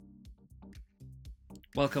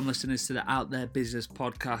Welcome, listeners, to the Out There Business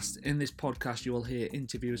Podcast. In this podcast, you will hear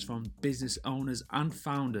interviews from business owners and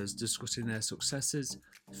founders discussing their successes,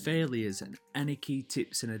 failures, and any key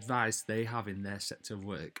tips and advice they have in their sector of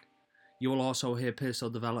work. You will also hear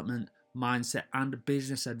personal development, mindset, and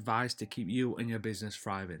business advice to keep you and your business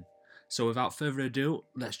thriving. So without further ado,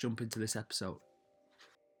 let's jump into this episode.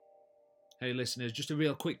 Hey listeners, just a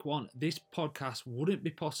real quick one. This podcast wouldn't be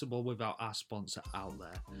possible without our sponsor Out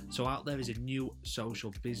There. So Out There is a new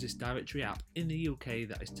social business directory app in the UK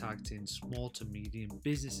that is targeting small to medium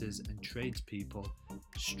businesses and tradespeople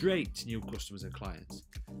straight to new customers and clients.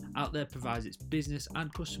 Out There provides its business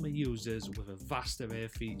and customer users with a vast array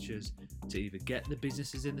of features to either get the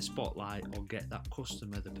businesses in the spotlight or get that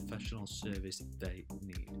customer the professional service they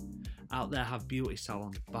need. Out There have beauty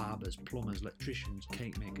salons, barbers, plumbers, electricians,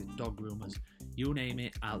 cake makers, dog groomers, you name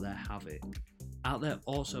it, Out There have it. Out There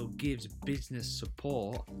also gives business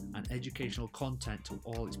support and educational content to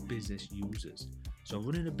all its business users. So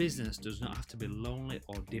running a business does not have to be lonely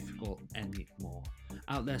or difficult anymore.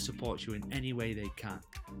 Out There supports you in any way they can.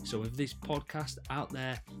 So with this podcast, Out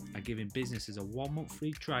There are giving businesses a 1 month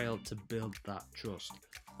free trial to build that trust.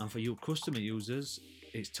 And for you customer users,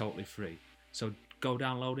 it's totally free. So go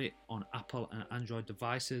download it on Apple and Android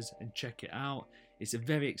devices and check it out. It's a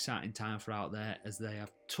very exciting time for Out There as they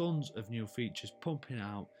have tons of new features pumping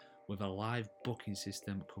out with a live booking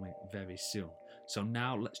system coming very soon. So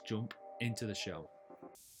now let's jump into the show.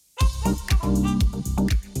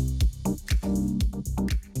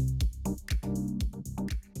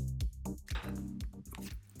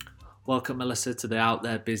 Welcome, Melissa, to the Out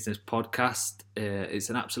There Business Podcast.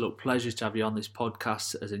 It's an absolute pleasure to have you on this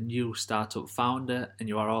podcast as a new startup founder, and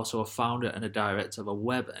you are also a founder and a director of a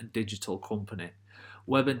web and digital company.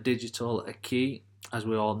 Web and digital are key, as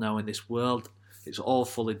we all know in this world. It's all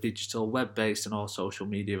fully digital, web-based and all social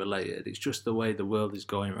media related. It's just the way the world is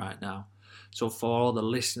going right now. So for all the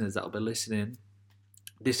listeners that will be listening,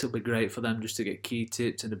 this will be great for them just to get key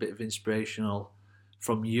tips and a bit of inspirational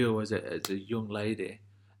from you as a young lady.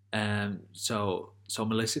 So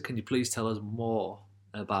Melissa, can you please tell us more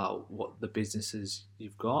about what the businesses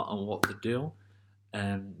you've got and what they do?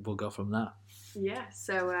 And we'll go from there. Yeah,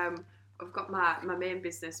 so I've got my main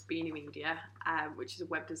business, Beanie Media, which is a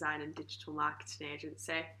web design and digital marketing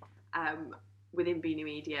agency. Within Beanie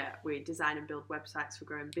Media, we design and build websites for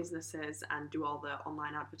growing businesses and do all the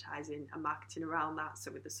online advertising and marketing around that.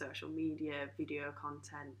 So with the social media, video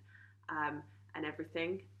content, and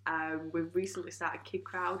everything. We've recently started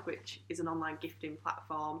Kidcrowd, which is an online gifting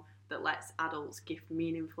platform that lets adults gift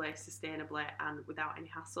meaningfully, sustainably, and without any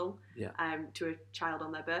hassle to a child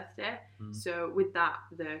on their birthday. So with that,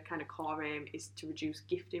 the kind of core aim is to reduce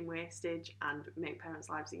gifting wastage and make parents'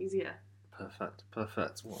 lives easier.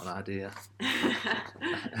 Perfect. What an idea.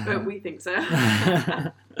 But we think so.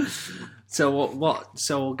 So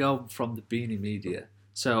So we'll go from the Beanie Media.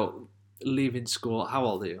 So leaving school, how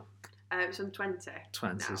old are you? So I'm 20.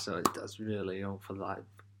 20, now. So that's really young for like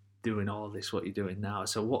doing all this, what you're doing now.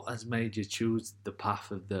 So what has made you choose the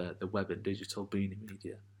path of the web and digital Beanie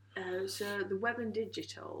Media? So the web and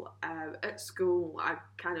digital, at school, I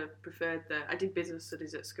kind of preferred I did business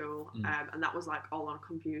studies at school, and that was like all on a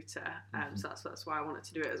computer. So that's why I wanted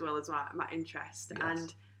to do it as well as my interest. Yes.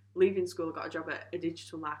 And leaving school, I got a job at a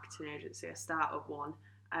digital marketing agency, a startup one.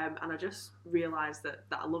 And I just realised that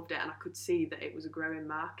I loved it, and I could see that it was a growing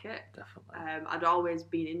market. Definitely. I'd always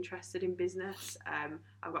been interested in business.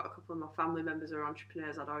 I've got a couple of my family members who are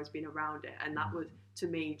entrepreneurs. I'd always been around it, and that would, to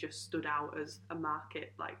me, just stood out as a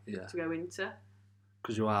market to go into.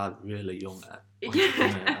 Because you are really young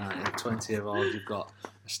at 20 years old. You've got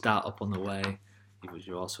a startup on the way.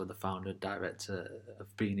 You're also the founder and director of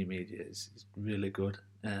Beanie Media. It's really good.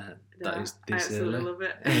 That is this I absolutely early. Love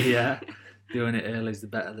it. Yeah. Doing it early is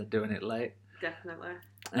better than doing it late. Definitely.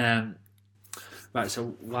 Right,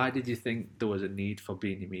 so why did you think there was a need for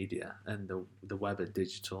Beanie Media and the web and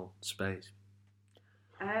digital space?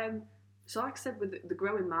 So like I said, with the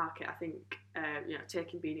growing market, I think,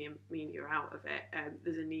 taking Beanie Media out of it,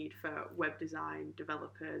 there's a need for web design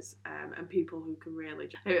developers and people who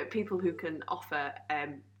can offer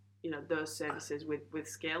those services with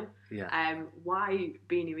skill. Yeah. Why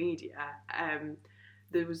Beanie Media?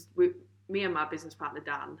 Me and my business partner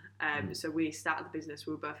Dan, so we started the business,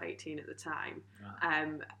 we were both 18 at the time,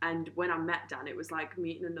 and when I met Dan, it was like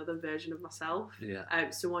meeting another version of myself.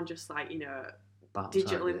 Someone just like,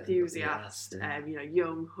 digital enthusiast,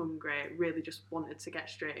 young, hungry, really just wanted to get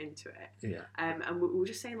straight into it. And we were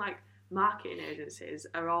just saying, like, marketing agencies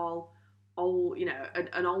are all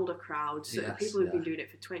an older crowd, so people who've been doing it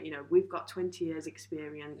for 20, we've got 20 years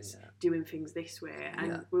experience doing things this way,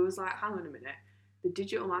 and we was like, hang on a minute, the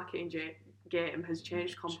digital marketing game has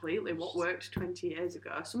changed completely. What worked 20 years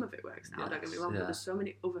ago, some of it works now, don't get me wrong, but there's so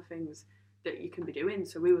many other things that you can be doing.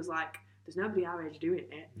 So we was like, there's nobody our age doing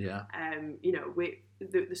it. Yeah. You know,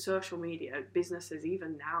 the social media businesses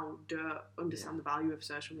even now don't understand the value of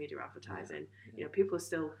social media advertising. Yeah. You know, people are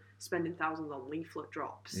still spending thousands on leaflet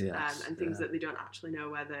drops and things that they don't actually know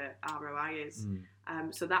where the ROI is.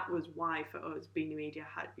 So that was why for us, Beanie Media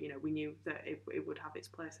had, you know, we knew that it would have its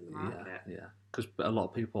place in the market. Yeah, because a lot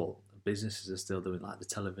of people, businesses are still doing like the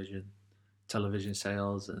television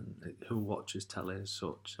sales and who watches telly as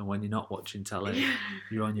such. And when you're not watching telly,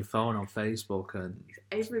 you're on your phone on Facebook, and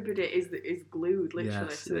everybody is glued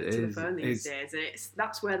literally to the phone these days. And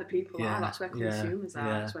that's where the people are. That's where consumers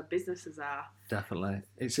are. That's where businesses are. Definitely,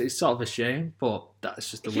 it's sort of a shame, but that's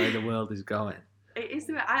just the way the world is going. It is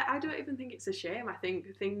the way. I don't even think it's a shame. I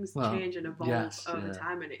think things change and evolve over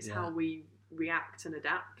time, and it's how we react and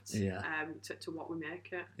adapt to what we make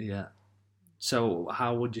it. Yeah. So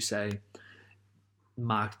how would you say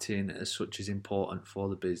marketing as such is important for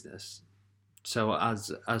the business? So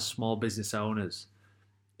as small business owners,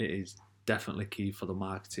 it is definitely key for the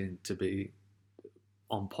marketing to be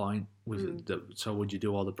on point with so would you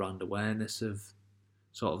do all the brand awareness of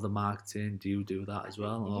sort of the marketing? Do you do that as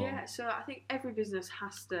well? Or? Yeah, so I think every business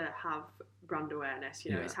has to have brand awareness.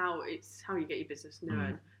 You know, it's how you get your business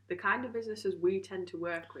known. The kind of businesses we tend to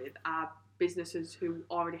work with are businesses who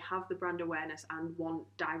already have the brand awareness and want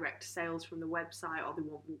direct sales from the website, or they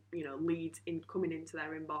want, you know, leads coming into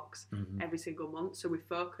their inbox every single month. So we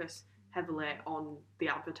focus heavily on the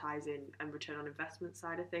advertising and return on investment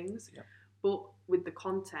side of things. Yep. But with the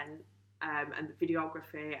content and the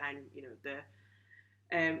videography and, you know, the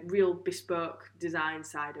real bespoke design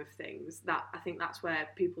side of things, that I think that's where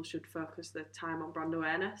people should focus their time on brand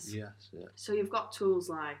awareness. Yes. Yeah. So you've got tools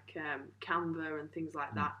like Canva and things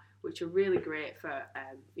like that, which are really great for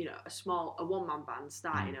you know, a one-man band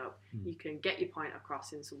starting up. You can get your point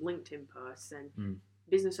across in some LinkedIn posts, and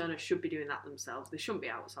business owners should be doing that themselves. They shouldn't be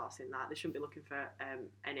outsourcing that. They shouldn't be looking for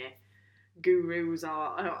any gurus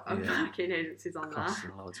or marketing agencies on that.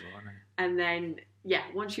 Loads of money. And then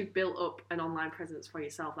once you've built up an online presence for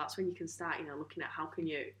yourself, that's when you can start, you know, looking at how can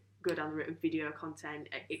you go down the route of video content,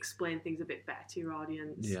 explain things a bit better to your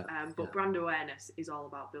audience. But brand awareness is all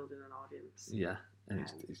about building an audience. Yeah, and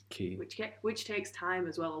it's key. Which takes time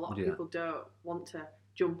as well. A lot of people don't want to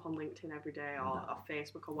jump on LinkedIn every day or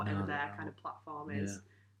Facebook or whatever their kind of platform is.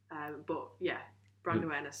 But brand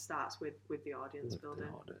awareness starts with the audience building.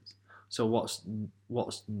 So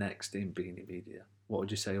what's next in Beanie Media? What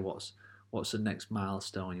would you say? What's the next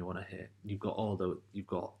milestone you want to hit? You've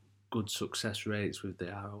got good success rates with the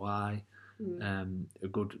ROI.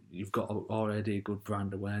 You've got already a good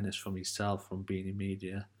brand awareness from yourself from Beanie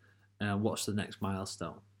Media. What's the next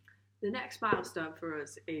milestone? The next milestone for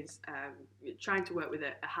us is trying to work with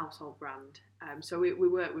a household brand. So we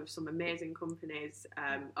work with some amazing companies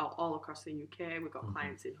all across the UK. We've got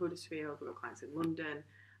clients in Huddersfield, we've got clients in London,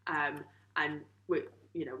 and we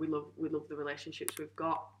love the relationships we've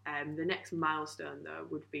got. The next milestone though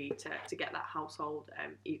would be to get that household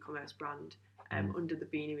e-commerce brand under the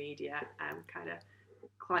Beanie Media kind of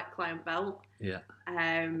client belt. Yeah.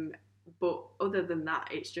 But other than that,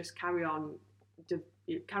 it's just carry on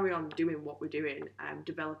doing what we're doing,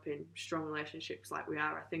 developing strong relationships like we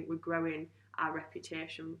are. I think we're growing our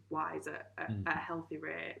reputation wise at a healthy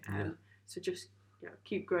rate. So just, you know,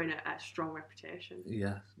 keep growing a strong reputation.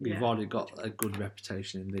 Yeah, you've already got a good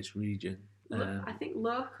reputation in this region. I think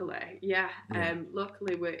locally,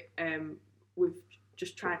 locally we've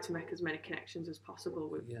just tried to make as many connections as possible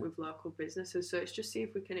with local businesses. So it's just see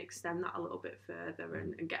if we can extend that a little bit further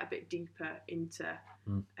and get a bit deeper into,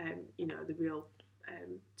 you know, the real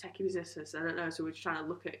techie businesses. I don't know. So we're trying to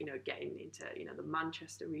look at, you know, getting into, you know, the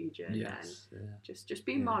Manchester region and just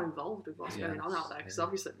being more involved with what's going on out there. Because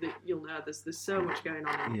obviously you'll know there's so much going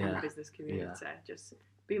on in the business community. Just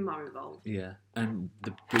being more involved. Yeah, and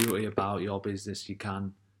the beauty about your business, you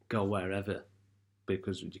can go wherever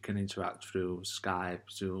because you can interact through Skype,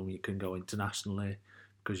 Zoom. You can go internationally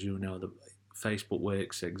because you know that Facebook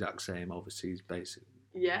works the exact same overseas basically.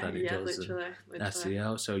 Literally.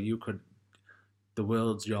 SEO. So you could. The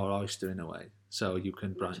world's your oyster in a way, so you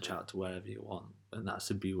can branch out to wherever you want, and that's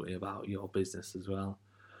the beauty about your business as well.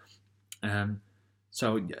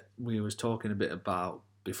 So we was talking a bit about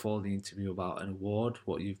before the interview about an award,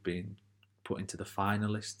 what you've been put into the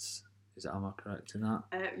finalists. Am I correct in that?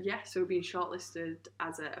 So we've been shortlisted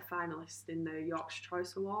as a finalist in the Yorkshire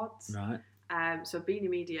Choice Awards. Right. So Beanie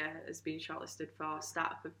Media has been shortlisted for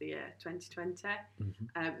Startup of the Year 2020,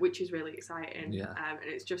 which is really exciting. And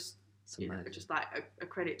it's just just like a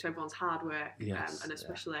credit to everyone's hard work, and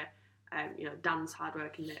especially Dan's hard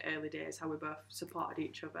work in the early days, how we both supported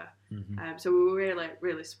each other. So we were really,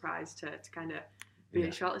 really surprised to kind of be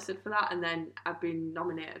shortlisted for that, and then I've been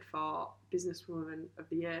nominated for Businesswoman of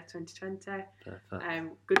the Year 2020.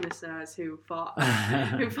 Goodness knows who thought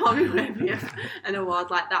me maybe an award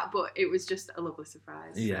like that, but it was just a lovely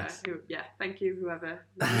surprise. Yes. So, thank you, whoever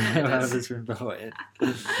nominated us. Whoever's been voted.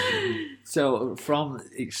 So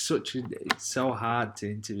it's so hard to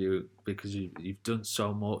interview because you've done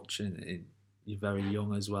so much and you're very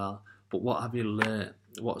young as well. But what have you learned?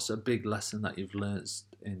 What's a big lesson that you've learned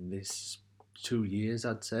in this 2 years,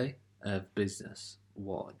 I'd say, of business?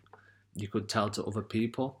 What you could tell to other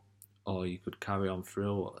people, or you could carry on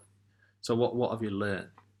through. So what have you learned,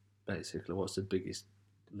 basically? What's the biggest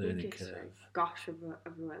learning curve? Gosh,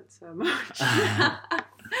 I've learned so much.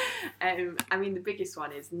 I mean, the biggest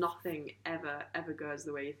one is nothing ever goes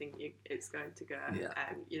the way you think it's going to go.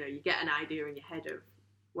 You get an idea in your head of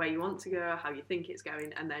where you want to go, how you think it's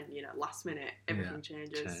going, and then last minute everything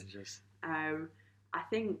changes. I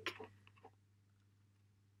think,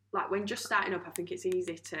 like, when just starting up, I think it's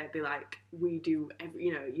easy to be like, we do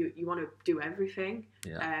you want to do everything.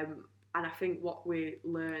 And I think what we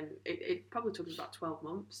learn, it probably took us about 12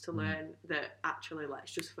 months to learn that actually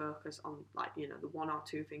let's just focus on, like, the one or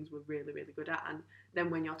two things we're really, really good at. And then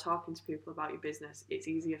when you're talking to people about your business, it's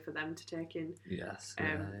easier for them to take in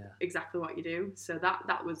exactly what you do. So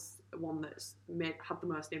that was one that's had the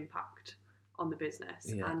most impact on the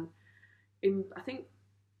business. And I think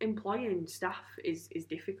employing staff is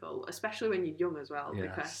difficult, especially when you're young as well,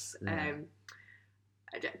 because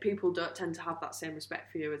people don't tend to have that same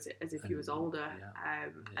respect for you as if you was older.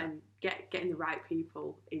 And getting the right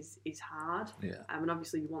people is hard. And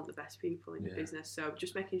obviously you want the best people in your business, so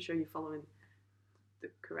just making sure you're following the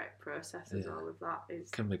correct process as well of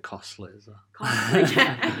that can be costly as well.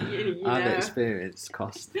 I've experienced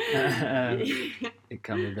cost. It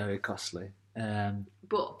can be very costly.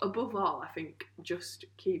 But above all, I think just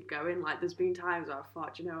keep going. Like, there's been times where I've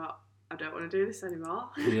thought, you know what, I don't want to do this anymore.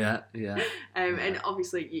 And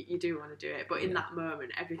obviously you do want to do it, but in that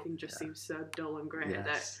moment everything just seems so dull and grey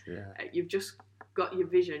that you've just got, your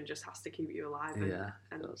vision just has to keep you alive,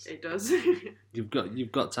 and it does. You've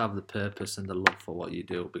got to have the purpose and the love for what you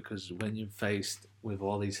do, because when you're faced with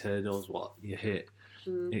all these hurdles, what you hit,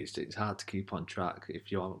 it's hard to keep on track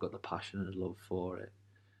if you haven't got the passion and the love for it.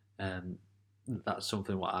 That's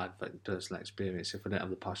something what I've personally experienced. If I didn't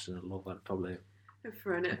have the passion and love, I'd probably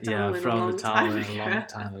thrown the towel in a long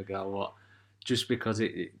time ago. Just because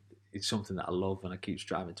it's something that I love and I keep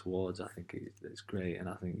striving towards, I think it's great, and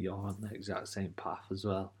I think you're on the exact same path as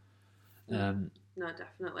well. No,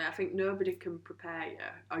 definitely. I think nobody can prepare you,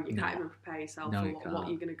 or you can't even prepare yourself for what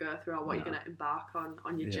you're going to go through or what you're going to embark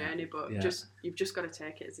on your journey. But you've just got to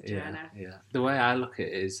take it as a journey. The way I look at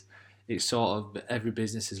it is, it's sort of, every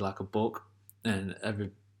business is like a book, and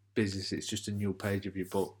every business, it's just a new page of your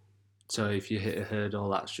book. So if you hit a hurdle,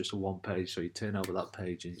 that's just a one page. So you turn over that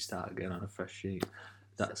page and you start again on a fresh sheet.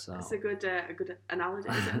 That's a good analogy.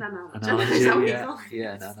 Is it an analogy? Is that what you call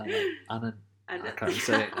it? No. I can't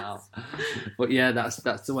say it now. But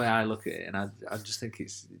that's the way I look at it, and I just think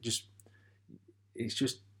it's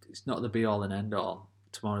not the be all and end all.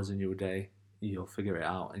 Tomorrow's a new day. You'll figure it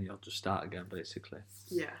out and you'll just start again, basically.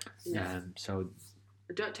 So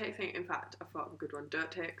don't take things. In fact, I thought of a good one.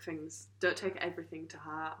 Don't take everything to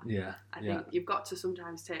heart. I think you've got to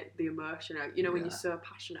sometimes take the emotion out. When you're so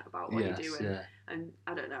passionate about what you're doing, and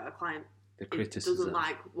I don't know, a client doesn't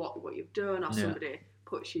like what you've done, or somebody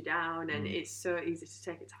puts you down, and it's so easy to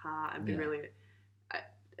take it to heart and be really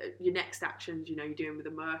your next actions. You're doing with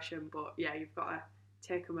emotion, but you've got to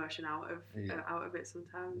take emotion out of it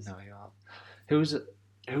sometimes. No, you are.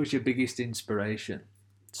 Who's your biggest inspiration?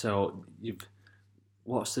 So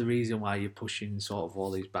what's the reason why you're pushing sort of all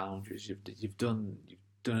these boundaries? You've done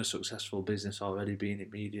a successful business already. Being in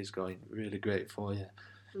media is going really great for you.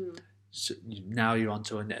 So now you're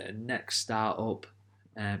onto a next startup,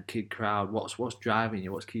 Kidcrowd. What's driving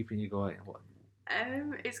you? What's keeping you going?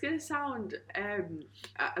 It's going to sound I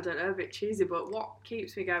don't know, a bit cheesy, but what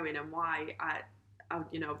keeps me going and why I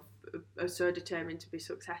are so determined to be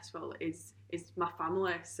successful is my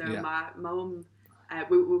family. So my mum.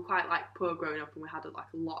 We were quite poor growing up, and we had a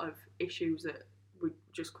lot of issues that we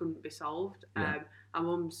just couldn't be solved. Our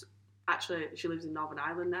mum's actually, she lives in Northern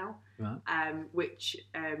Ireland now, which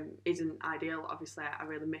isn't ideal. Obviously, I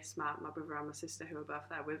really miss my brother and my sister who are both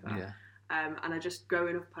there with her. And I just,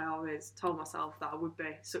 growing up, I always told myself that I would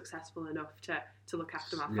be successful enough to look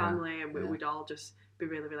after my family, and we'd all just be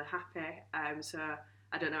really, really happy. So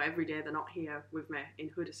I don't know, every day they're not here with me in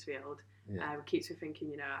Huddersfield, keeps me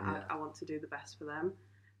thinking, I want to do the best for them.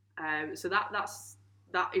 So that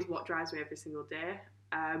is what drives me every single day.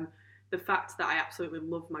 The fact that I absolutely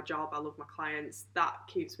love my job, I love my clients, that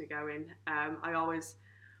keeps me going. I always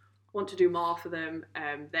want to do more for them.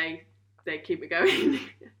 They keep me going.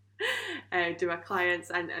 Do our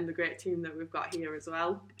clients and the great team that we've got here as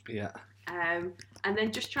well. Yeah. And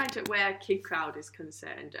then just trying to, where Kidcrowd is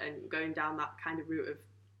concerned and going down that kind of route of,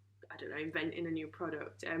 I don't know, inventing a new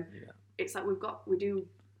product. It's like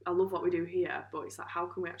I love what we do here, but it's like, how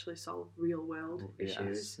can we actually solve real world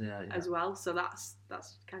issues as well? So that's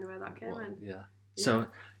kind of where that came in. Yeah. So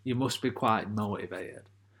you must be quite motivated.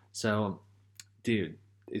 So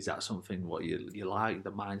is that something what you like,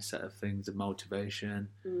 the mindset of things, the motivation?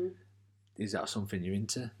 Is that something you're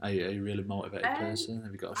into? Are you a really motivated person?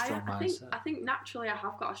 Have you got a strong mindset? I think naturally I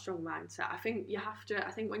have got a strong mindset. I think you have to. I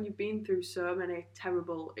think when you've been through so many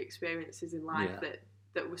terrible experiences in life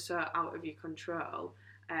that were so out of your control,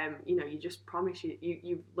 you just promise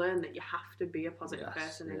you learn that you have to be a positive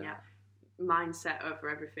person, and mindset over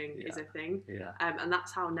everything is a thing. And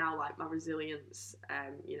that's how now, like, my resilience,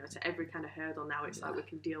 to every kind of hurdle now, it's like we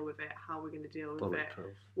can deal with it. How we're going to deal with it?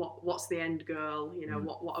 What's the end goal?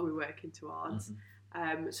 What are we working towards?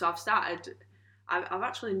 So I've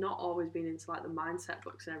actually not always been into like the mindset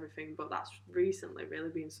books and everything, but that's recently really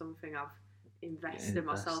been something I've invested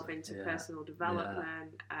myself into, personal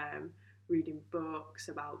development, reading books,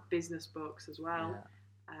 about business books as well.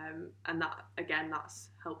 And that, again, that's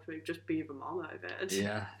helped me just be even more motivated.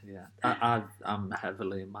 I'm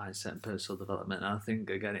heavily in mindset and personal development, and I think,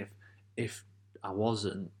 again, if I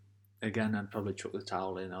wasn't, again, I'd probably chuck the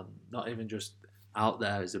towel in on not even just out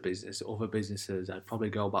there as a business, other businesses. I'd probably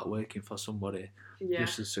go back working for somebody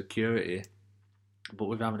just as security. But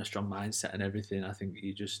with having a strong mindset and everything, I think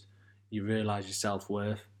you realise your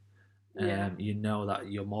self-worth. You know that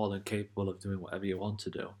you're more than capable of doing whatever you want to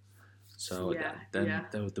do. So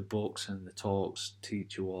the books and the talks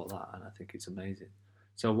teach you all that, and I think it's amazing.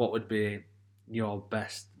 So what would be your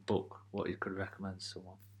best book, what you could recommend to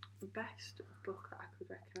someone? The best book that I could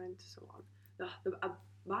recommend to someone?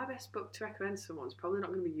 My best book to recommend to someone is probably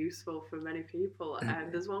not going to be useful for many people.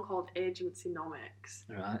 There's one called Agencynomics,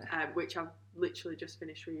 which I've literally just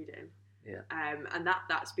finished reading. And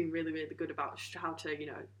that's been really, really good about how to,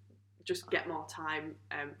 just get more time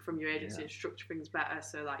from your agency and structure things better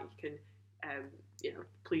so that you can,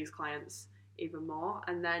 please clients even more.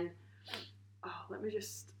 And then,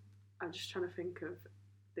 I'm just trying to think of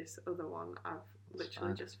this other one I've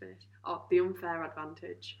literally just finished. The Unfair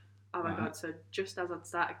Advantage. Oh my God, so just as I'd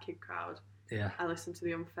started Kidcrowd, I listened to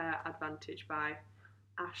The Unfair Advantage by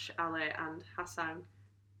Ash Ali and Hassan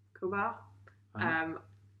Kubar.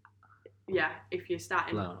 If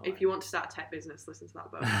you want to start a tech business, listen to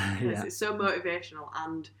that book. It's so motivational,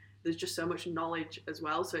 and there's just so much knowledge as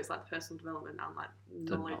well. So it's like personal development and like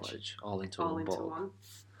knowledge all into one.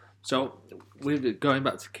 So we're going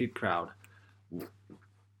back to Kidcrowd.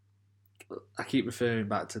 I keep referring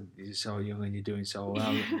back to you're so young and you're doing so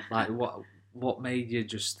well. Like what made you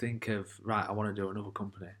just think of, right, I want to do another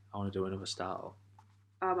company, I want to do another startup?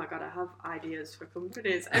 Oh my God, I have ideas for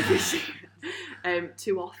companies every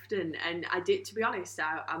too often, and I did. To be honest,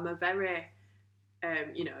 I'm a very,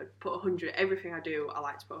 put 100. Everything I do, I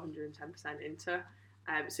like to put 110% into.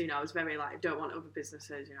 So I was very like, I don't want other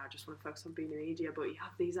businesses. I just want to focus on Beanie Media. But you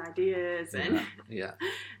have these ideas, and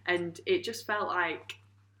and it just felt like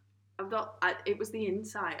it was the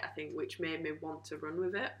insight, I think, which made me want to run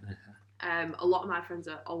with it. A lot of my friends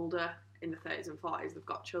are older, in the 30s and 40s. They've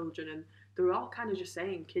got children, and they were all kind of just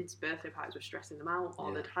saying kids' birthday parties were stressing them out,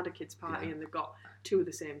 or they'd had a kids' party and they've got two of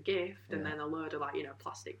the same gift, and then a load of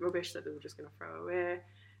plastic rubbish that they were just going to throw away.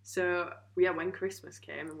 So when Christmas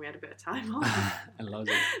came and we had a bit of time off,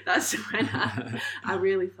 that's when I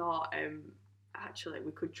really thought, actually,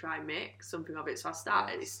 we could try and make something of it. So it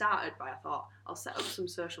started by, I thought, I'll set up some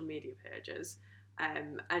social media pages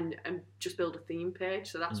and just build a theme page.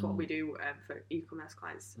 So that's what we do for e-commerce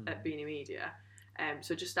clients at Beanie Media.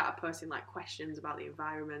 So just started posting like questions about the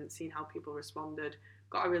environment, seeing how people responded.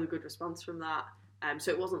 Got a really good response from that.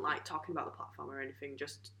 So it wasn't like talking about the platform or anything,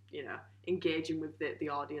 just engaging with the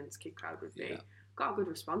audience. Kidcrowd with me. Got a good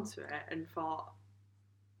response to it, and thought,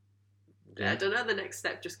 I don't know, the next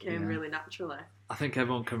step just came really naturally. I think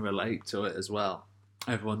everyone can relate to it as well.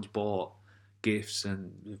 Everyone's bought gifts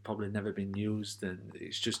and they've probably never been used, and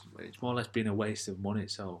it's more or less been a waste of money.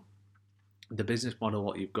 So the business model,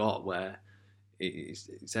 what you've got, where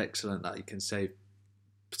it's excellent that you can save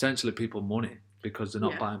potentially people money because they're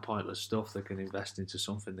not buying pointless stuff. They can invest into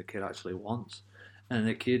something the kid actually wants. And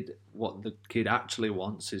what the kid actually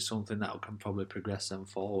wants is something that can probably progress them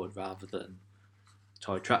forward rather than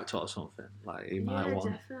toy tractor or something. Like he might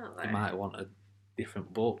want a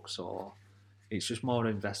different books, or it's just more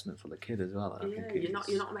investment for the kid as well. You're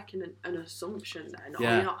not making an assumption then, or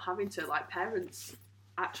you're not having to, like, parents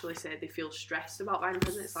actually say they feel stressed about buying a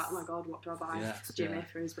present. It's like, oh my god, what do I buy Jimmy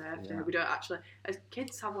for his birthday? We don't actually, as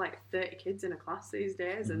kids have like 30 kids in a class these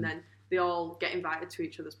days, and then they all get invited to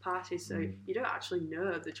each other's parties, so you don't actually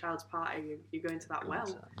know the child's party you're going to that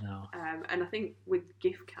well. No. And I think with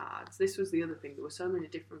gift cards, this was the other thing, there were so many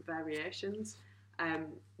different variations.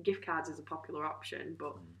 Gift cards is a popular option,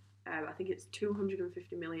 but I think it's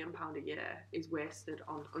 £250 million a year is wasted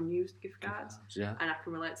on unused gift cards. And I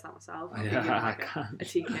can relate to that myself. I'm thinking like a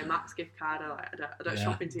TK Maxx gift card. I don't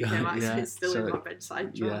shop in TK Maxx, it's still in my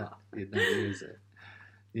bedside drawer. You never use it.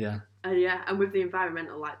 And with the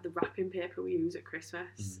environmental, like the wrapping paper we use at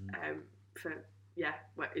Christmas,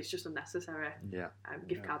 it's just unnecessary.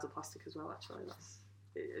 Gift cards are plastic as well, actually.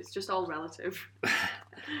 It's just all relative.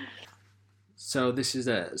 So this is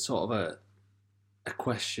a sort of a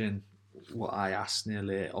question what I ask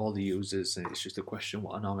nearly all the users, and it's just a question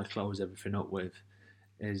what I normally close everything up with,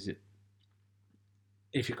 is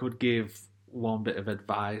if you could give one bit of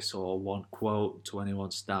advice or one quote to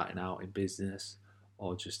anyone starting out in business,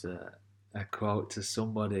 or just a quote to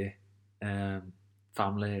somebody,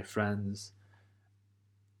 family, friends,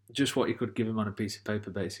 just what you could give them on a piece of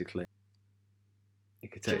paper, basically. You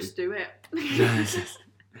could take just do it.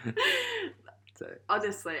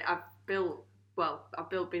 Honestly, I've built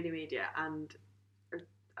Beanie Media, and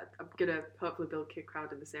I'm gonna hopefully build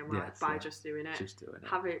Kidcrowd in the same way by just doing it. Just doing it.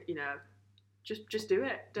 Have it, just do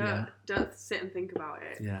it. Don't sit and think about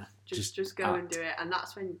it. Just go and do it. And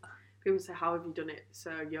that's when people say, "How have you done it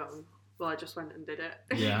so young?" Well, I just went and did it.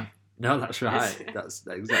 Yeah. No, that's right. That's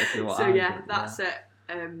exactly what. That's it.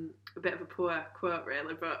 A bit of a poor quote,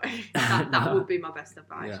 really, but that would be my best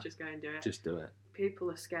advice. Just go and do it. Just do it.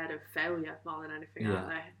 People are scared of failure more than anything, aren't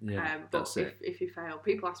they? But if you fail,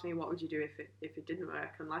 people ask me, what would you do if it didn't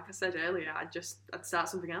work? And like I said earlier, I'd start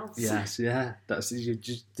something else. Yes, there's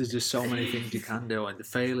just so many things you can do, and the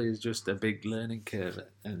failure is just a big learning curve,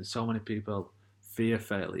 and so many people fear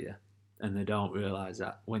failure, and they don't realise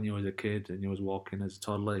that when you was a kid and you was walking as a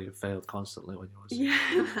toddler, you failed constantly when you was.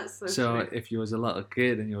 Yeah, that's so true. If you was a little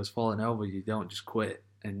kid and you was falling over, you don't just quit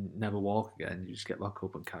and never walk again. You just get back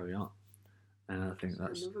up and carry on. And I think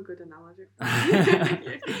that's another good analogy.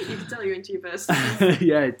 You can tell you're into your personal.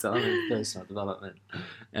 Yeah, totally. Personal development.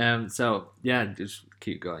 Just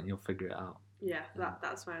keep going. You'll figure it out. Yeah,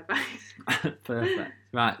 that's my advice. Perfect.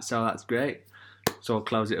 Right, so that's great. So I'll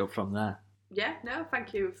close it up from there. Yeah, no,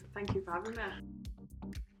 thank you for having me.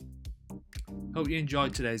 Hope you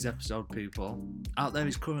enjoyed today's episode, people. Out There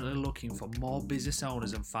is currently looking for more business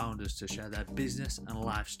owners and founders to share their business and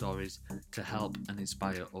life stories to help and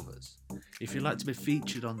inspire others. If you'd like to be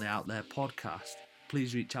featured on the Out There podcast,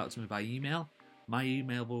 please reach out to me by email. My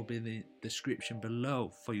email will be in the description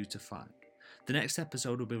below for you to find. The next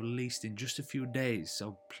episode will be released in just a few days,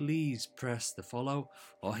 so please press the follow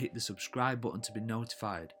or hit the subscribe button to be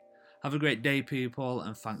notified. Have a great day, people,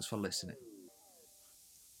 and thanks for listening.